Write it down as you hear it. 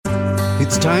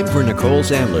It's time for Nicole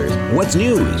Sandler's What's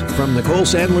News from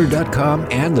NicoleSandler.com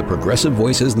and the Progressive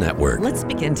Voices Network. Let's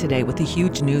begin today with the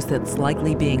huge news that's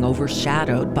likely being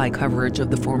overshadowed by coverage of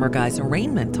the former guy's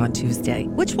arraignment on Tuesday,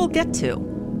 which we'll get to.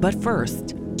 But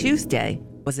first, Tuesday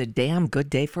was a damn good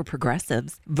day for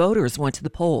progressives. Voters went to the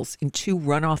polls in 2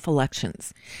 runoff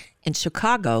elections. In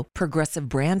Chicago, progressive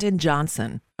Brandon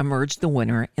Johnson emerged the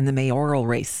winner in the mayoral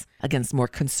race against more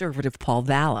conservative Paul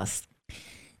Vallas.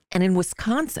 And in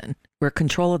Wisconsin, where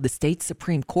control of the state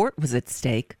Supreme Court was at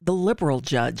stake, the liberal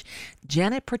judge,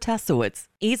 Janet Protasiewicz,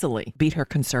 easily beat her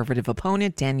conservative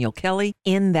opponent, Daniel Kelly,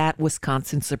 in that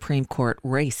Wisconsin Supreme Court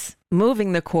race,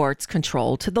 moving the court's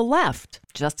control to the left,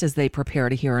 just as they prepare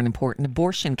to hear an important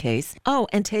abortion case. Oh,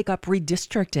 and take up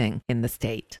redistricting in the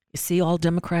state. You see, all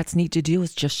Democrats need to do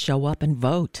is just show up and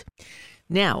vote.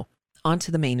 Now, on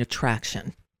to the main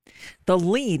attraction. The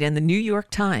lead in the New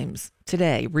York Times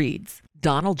today reads,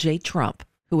 Donald J. Trump,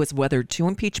 who has weathered 2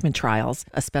 impeachment trials,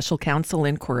 a special counsel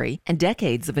inquiry, and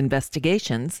decades of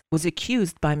investigations, was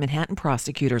accused by Manhattan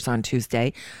prosecutors on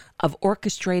Tuesday of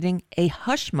orchestrating a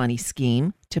hush money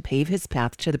scheme to pave his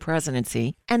path to the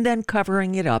presidency and then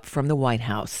covering it up from the White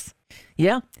House.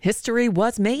 Yeah, history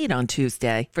was made on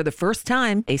Tuesday. For the first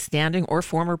time, a standing or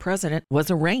former president was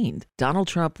arraigned. Donald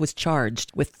Trump was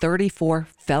charged with 34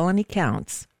 felony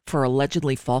counts for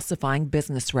allegedly falsifying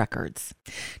business records.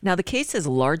 Now, the case is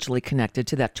largely connected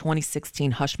to that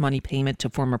 2016 hush money payment to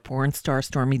former porn star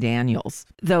Stormy Daniels,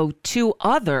 though 2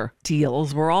 other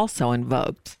deals were also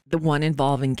invoked. The one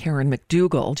involving Karen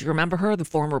McDougal. Do you remember her, the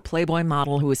former Playboy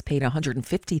model who was paid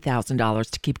 $150,000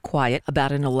 to keep quiet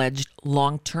about an alleged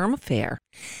long-term affair?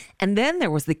 And then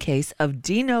there was the case of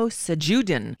Dino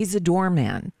Sajudin. He's a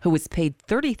doorman who was paid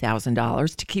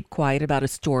 $30,000 to keep quiet about a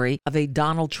story of a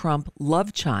Donald Trump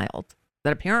love child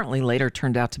that apparently later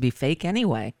turned out to be fake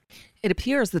anyway. It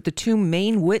appears that the 2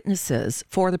 main witnesses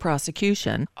for the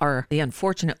prosecution are the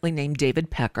unfortunately named David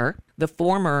Pecker, the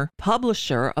former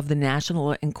publisher of the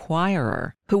National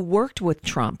Enquirer, who worked with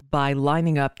Trump by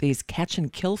lining up these catch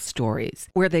and kill stories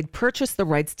where they'd purchase the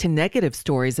rights to negative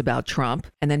stories about Trump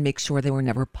and then make sure they were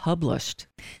never published.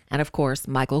 And of course,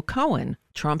 Michael Cohen,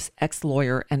 Trump's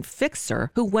ex-lawyer and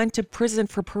fixer, who went to prison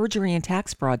for perjury and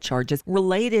tax fraud charges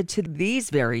related to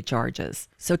these very charges.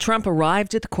 So Trump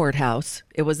arrived at the courthouse.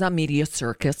 It was a media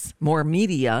circus, more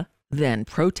media than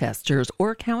protesters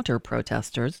or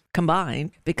counter-protesters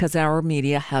combined, because our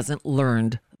media hasn't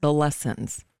learned the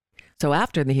lessons. So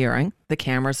after the hearing, the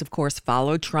cameras, of course,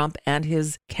 followed Trump and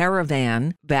his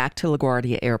caravan back to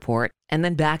LaGuardia Airport and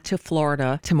then back to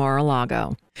Florida to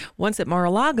Mar-a-Lago. Once at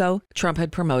Mar-a-Lago, Trump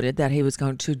had promoted that he was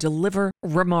going to deliver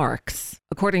remarks.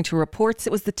 According to reports,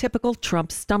 it was the typical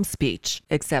Trump stump speech,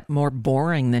 except more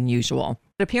boring than usual.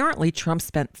 But apparently, Trump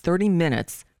spent 30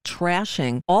 minutes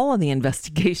trashing all of the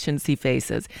investigations he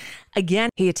faces. Again,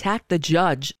 he attacked the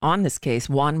judge on this case,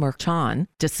 Juan Merchan,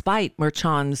 despite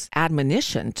Merchan's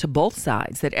admonition to both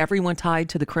sides that everyone tied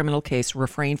to the criminal case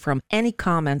refrain from any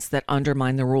comments that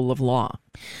undermine the rule of law.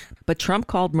 But Trump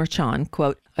called Merchan,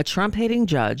 quote, a Trump-hating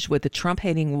judge with a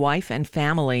Trump-hating wife and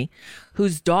family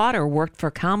whose daughter worked for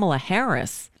Kamala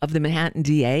Harris of the Manhattan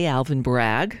DA, Alvin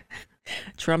Bragg.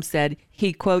 Trump said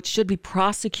he, quote, should be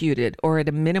prosecuted, or at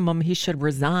a minimum he should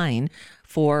resign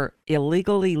for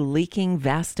illegally leaking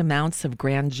vast amounts of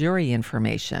grand jury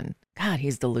information. God,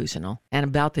 he's delusional. And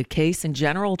about the case in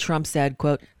general, Trump said,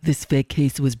 quote, this fake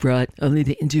case was brought only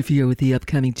to interfere with the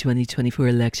upcoming 2024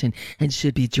 election and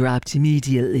should be dropped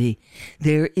immediately.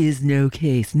 There is no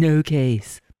case, no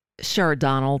case. Sure,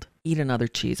 Donald, eat another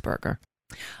cheeseburger.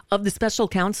 Of the special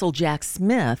counsel Jack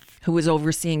Smith, who was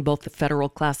overseeing both the federal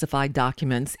classified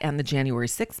documents and the January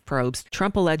 6th probes,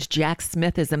 Trump alleged Jack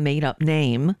Smith is a made-up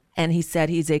name, and he said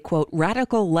he's a, quote,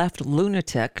 radical left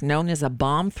lunatic known as a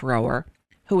bomb thrower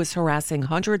who is harassing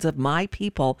hundreds of my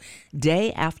people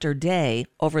day after day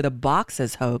over the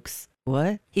boxes hoax.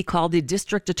 What? He called the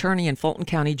district attorney in Fulton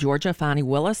County, Georgia, Fani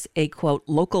Willis, a, quote,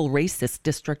 local racist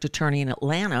district attorney in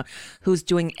Atlanta who's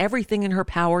doing everything in her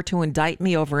power to indict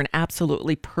me over an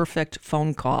absolutely perfect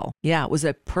phone call. Yeah, it was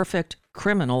a perfect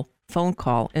criminal phone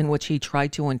call in which he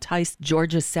tried to entice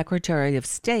Georgia's Secretary of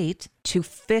State to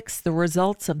fix the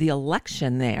results of the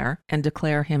election there and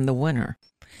declare him the winner.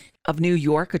 Of New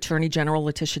York, Attorney General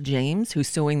Letitia James, who's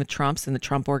suing the Trumps and the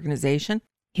Trump Organization,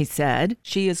 he said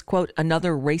she is, quote,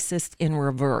 another racist in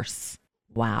reverse.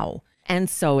 Wow. And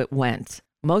so it went.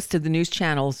 Most of the news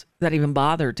channels that even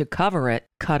bothered to cover it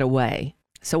cut away.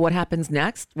 So what happens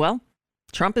next? Well,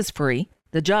 Trump is free.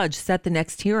 The judge set the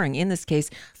next hearing in this case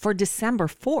for December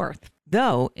 4th.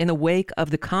 Though, in the wake of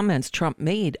the comments Trump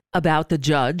made about the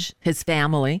judge, his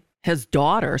family, his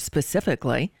daughter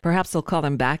specifically. Perhaps they'll call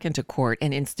them back into court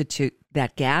and institute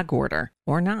that gag order.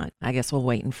 Or not. I guess we'll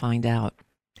wait and find out.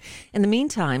 In the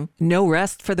meantime, no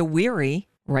rest for the weary.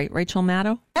 Right, Rachel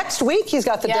Maddow? Next week, he's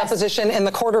got the deposition in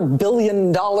the $250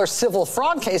 million civil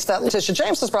fraud case that Letitia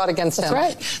James has brought against him. That's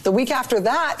right. The week after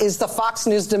that is the Fox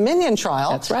News Dominion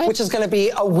trial. That's right. Which is going to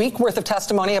be a week worth of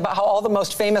testimony about how all the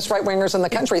most famous right-wingers in the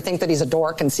country think that he's a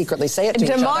dork and secretly say it to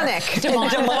each other. A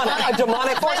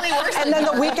demonic force. And then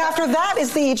the week after that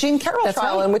is the Jean Carroll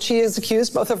trial in which he is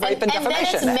accused both of rape and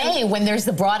defamation. And then it's May when there's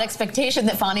the broad expectation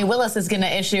that Fani Willis is going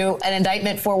to issue an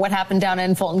indictment for what happened down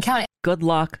in Fulton County. Good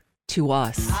luck to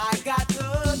us.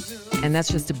 And that's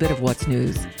just a bit of what's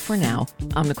news for now.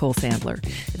 I'm Nicole Sandler.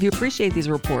 If you appreciate these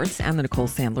reports and the Nicole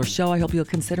Sandler Show, I hope you'll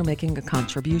consider making a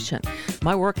contribution.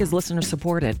 My work is listener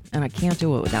supported, and I can't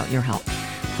do it without your help.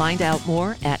 Find out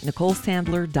more at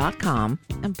NicoleSandler.com,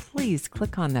 and please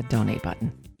click on that donate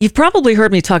button. You've probably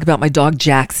heard me talk about my dog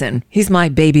Jackson. He's my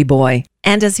baby boy.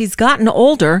 And as he's gotten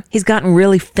older, he's gotten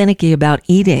really finicky about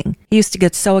eating. He used to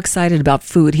get so excited about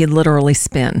food, he'd literally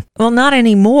spin. Well, not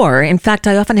anymore. In fact,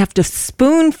 I often have to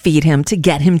spoon feed him to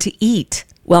get him to eat.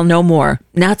 Well, no more.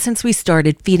 Not since we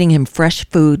started feeding him fresh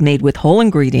food made with whole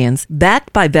ingredients,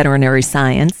 backed by veterinary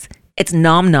science. It's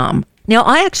Nom Nom. Now,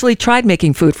 I actually tried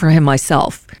making food for him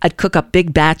myself. I'd cook up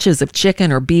big batches of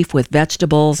chicken or beef with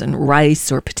vegetables and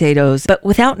rice or potatoes, but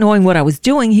without knowing what I was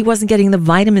doing, he wasn't getting the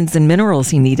vitamins and minerals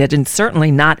he needed, and certainly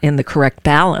not in the correct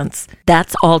balance.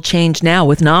 That's all changed now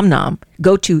with Nom Nom.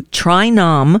 Go to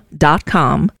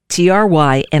trynom.com,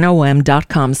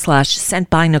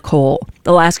 trynom.com/sentbynicole.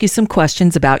 They'll ask you some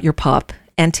questions about your pup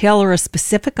and tailor a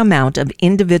specific amount of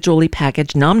individually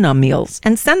packaged Nom Nom meals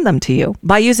and send them to you.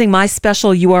 By using my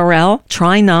special URL,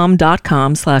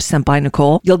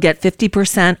 trynom.com/sentbynicole, you'll get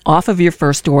 50% off of your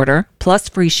first order, plus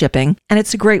free shipping, and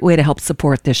it's a great way to help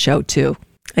support this show too.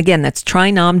 Again, that's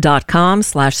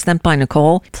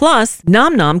trynom.com/sentbynicole. Plus,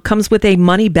 Nom Nom comes with a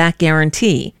money-back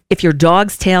guarantee. If your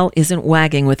dog's tail isn't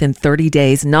wagging within 30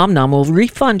 days, Nom Nom will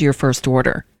refund your first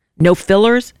order. No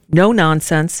fillers, no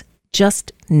nonsense,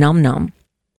 just Nom Nom.